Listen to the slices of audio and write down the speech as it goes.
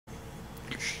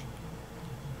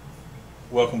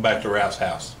Welcome back to Ralph's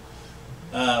house.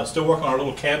 Still working on our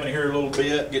little cabin here a little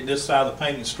bit, getting this side of the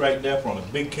painting straightened up. We're on a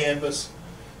big canvas,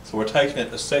 so we're taking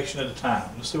it a section at a time.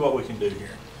 Let's see what we can do here.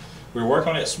 We were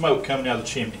working on that smoke coming out of the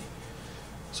chimney.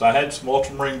 So I had some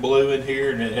ultramarine blue in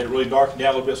here, and it had really darkened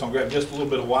down a little bit, so I'm grabbing just a little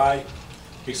bit of white,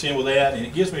 mix in with that, and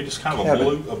it gives me just kind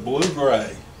of a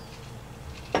blue-gray.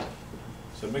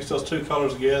 So mix those two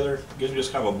colors together, it gives me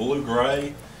just kind of a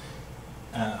blue-gray.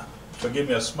 So give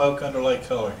me a smoke underlay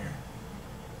color here.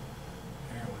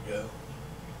 There we go.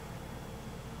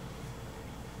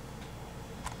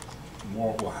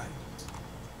 More white.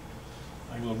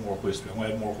 Make a little more wispy. I'm going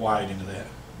to add more white into that.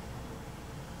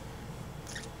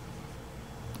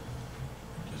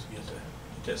 Just get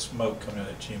that smoke coming out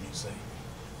of that chimney, see?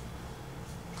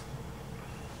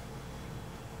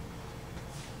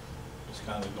 Just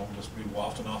kind of going to just be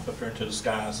wafting off up there into the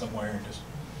sky somewhere and just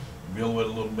build it a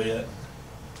little bit.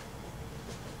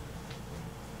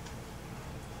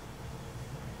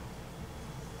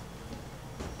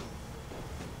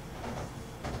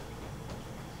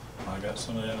 I got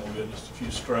some of that, and we'll get just a few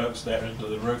strokes there into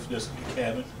the roof of this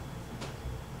cabin.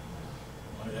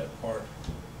 Like that part,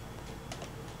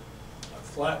 a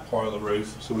flat part of the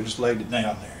roof, so we just laid it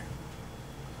down there.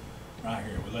 Right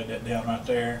here, we laid that down right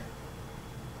there.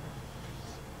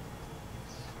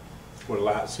 Where the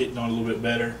light's hitting on a little bit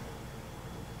better.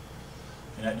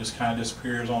 And that just kind of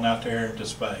disappears on out there into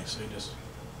space.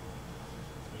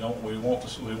 We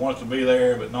want it to be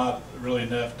there, but not really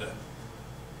enough to.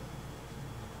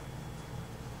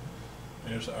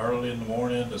 It's early in the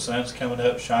morning, the sun's coming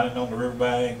up, shining on the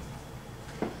riverbank.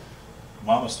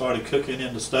 Mama started cooking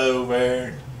in the stove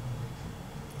there.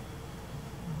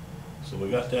 So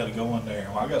we got that going there.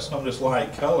 Well, I got some of this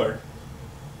light color.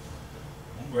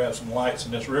 I'm gonna grab some lights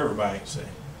in this riverbank, see.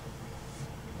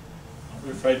 Don't be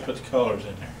afraid to put the colors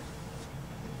in there.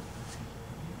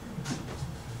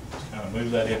 Just kind of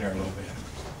move that in there a little bit.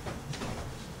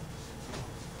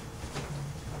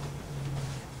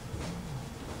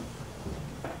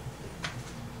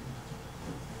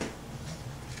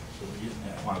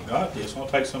 When I've got this, I'm going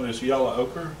to take some of this yellow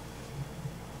ochre,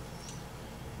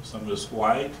 some of this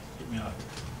white, give me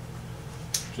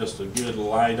just a good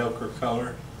light ochre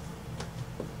color.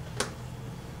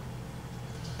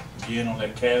 Again on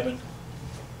that cabin.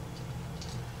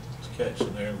 Just catch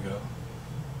it, there we go.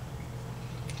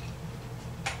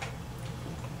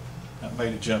 That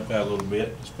made it jump out a little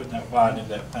bit, just putting that white into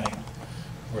that paint.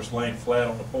 Where it's laying flat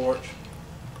on the porch.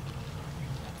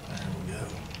 There we go.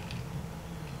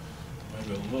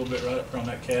 Maybe a little bit right up on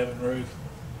that cabin roof.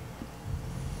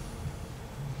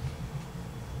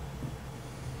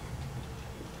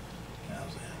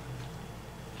 How's that?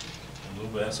 A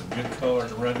little bit, that's a good color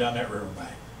to run down that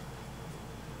riverbank.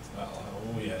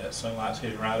 Oh yeah, that sunlight's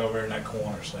hitting right over there in that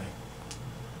corner, see?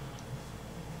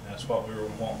 That's what we were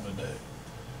wanting to do.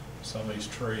 Some of these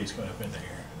trees going up in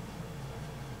there.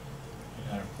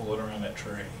 You know, pull it around that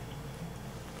tree.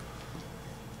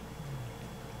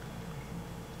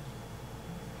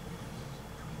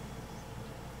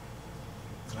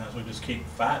 As we just keep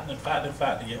fighting and fighting and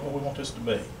fighting to get what we want this to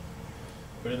be.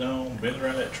 Put it on, bend it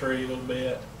around that tree a little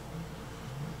bit.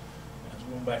 There's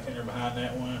one back in there behind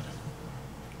that one.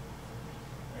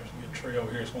 There's a good tree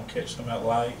over here. It's going to catch some of that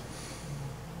light.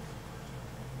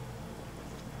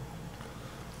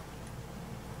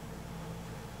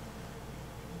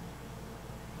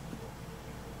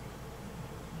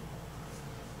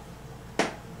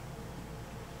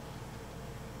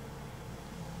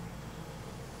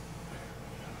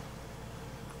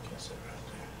 It right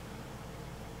there.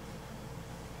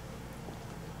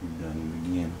 You've done it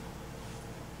again.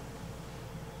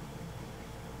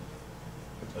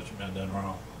 I thought you might have done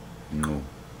wrong. No.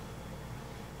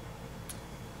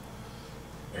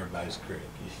 Everybody's critic.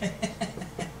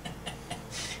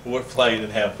 We're playing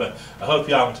and having fun. I hope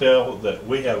y'all can tell that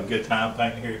we have a good time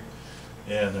painting here,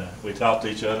 and we talk to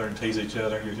each other and tease each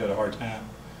other and give each other a hard time.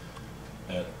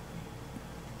 A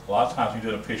lot of times when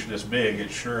you're doing a picture this big, it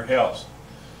sure helps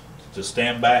to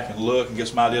stand back and look and get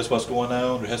some ideas what's going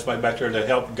on. There's somebody back there to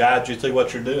help guide you through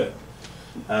what you're doing.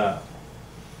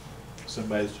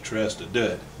 Somebody that you trust to do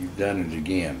it. You've done it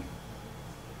again.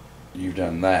 You've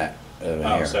done that over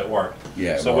Oh, here. so that worked.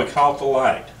 Yeah. So we caught the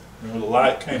light. Remember, the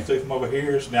light came through from over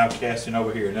here, it's now casting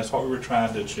over here, and that's what we were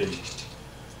trying to achieve.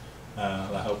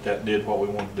 I hope that did what we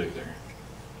wanted to do there.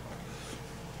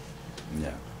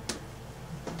 Yeah.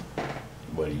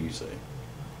 What do you say?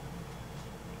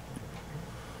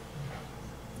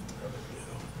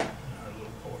 Our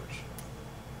little porch.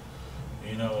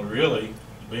 You know, really,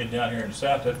 being down here in the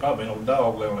south, there's probably no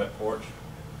dog living on that porch.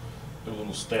 The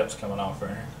little steps coming off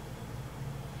there.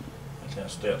 Kind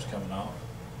of steps coming off.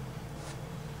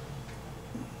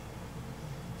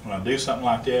 When I do something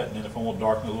like that, and then if I want to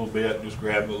darken a little bit, just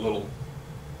grab a little.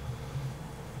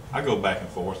 I go back and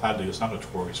forth. I do this. I'm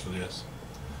notorious for this.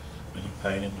 When you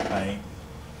paint in the paint,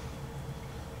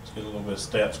 just get a little bit of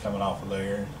steps coming off of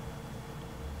there.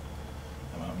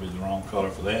 That might be the wrong color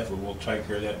for that, but we'll take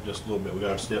care of that in just a little bit. We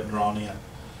got our step drawn in.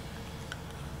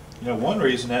 You know, one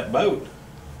reason that boat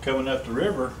coming up the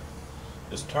river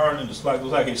is turning, just like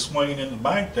looks like he's swinging in the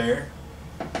bank there.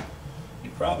 He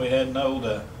probably had an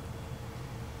old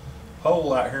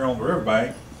pole out here on the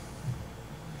riverbank.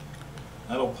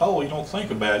 That old pole, you don't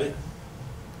think about it.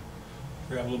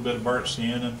 Grab a little bit of burnt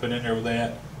sand and put in there with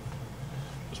that.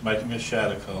 Just make him a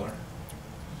shadow color.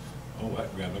 Oh, I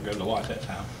grabbed the white that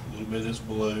time. A little bit of this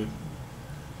blue.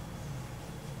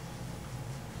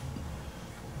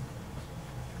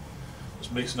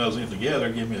 Just mixing those in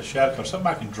together, give me a shadow color, something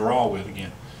I can draw with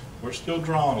again. We're still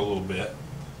drawing a little bit.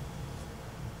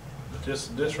 But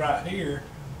this right here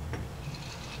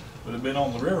would have been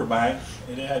on the riverbank,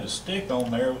 and it had a stick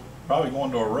on there, probably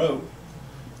going to a rope,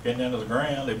 getting down to the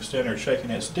ground. They were standing there shaking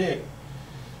that stick.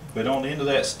 But on the end of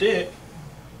that stick,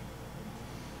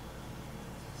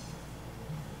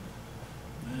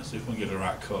 let's see if we can get the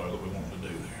right color that we want to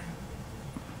do there.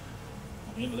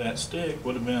 On the end of that stick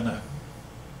would have been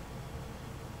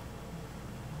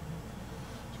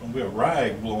it's going to be a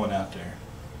rag blowing out there.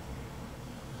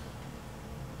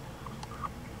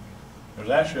 There's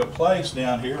actually a place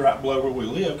down here right below where we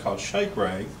live called Shake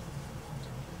Rag.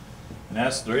 And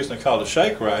that's the reason they call it a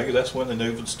shake rag, is that's when they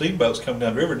knew the steamboats coming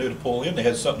down the river knew to pull in, they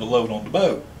had something to load on the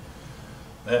boat.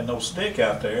 They had no stick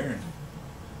out there,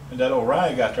 and that old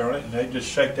rag out there on it, and they just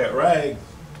shake that rag.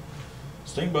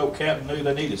 Steamboat captain knew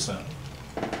they needed something.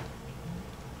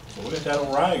 So we got that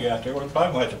old rag out there, we're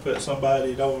probably going to have to put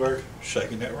somebody over there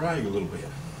shaking that rag a little bit.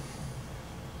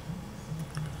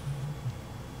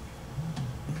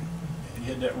 And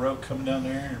you had that rope coming down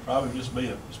there, and probably just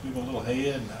be my little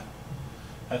head. And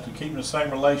have to keep him the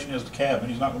same relation as the cabin.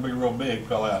 He's not going to be a real big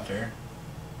fella out there.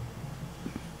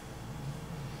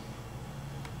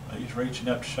 He's reaching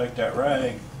up to shake that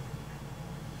rag.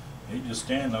 He's just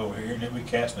standing over here, and he'll be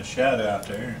casting a shadow out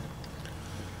there.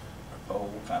 Our pole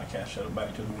will kind of cast shadow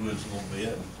back to the woods a little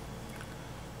bit.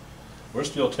 We're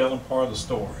still telling part of the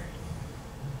story.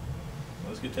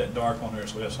 Let's get that dark on there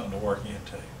so we have something to work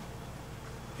into.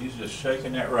 He's just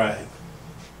shaking that rag.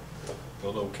 The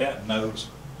old captain knows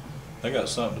they got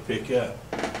something to pick up.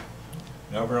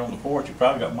 And over on the porch, you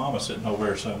probably got Mama sitting over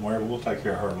there somewhere, but we'll take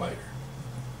care of her later.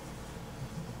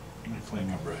 Let me clean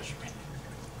my brush.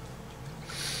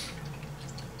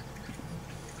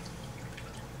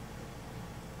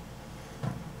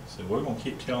 So we're going to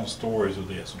keep telling stories with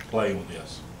this and playing with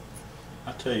this.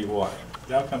 I tell you what,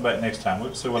 y'all come back next time.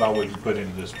 We'll see what all we can put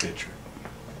into this picture.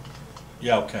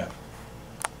 Y'all come.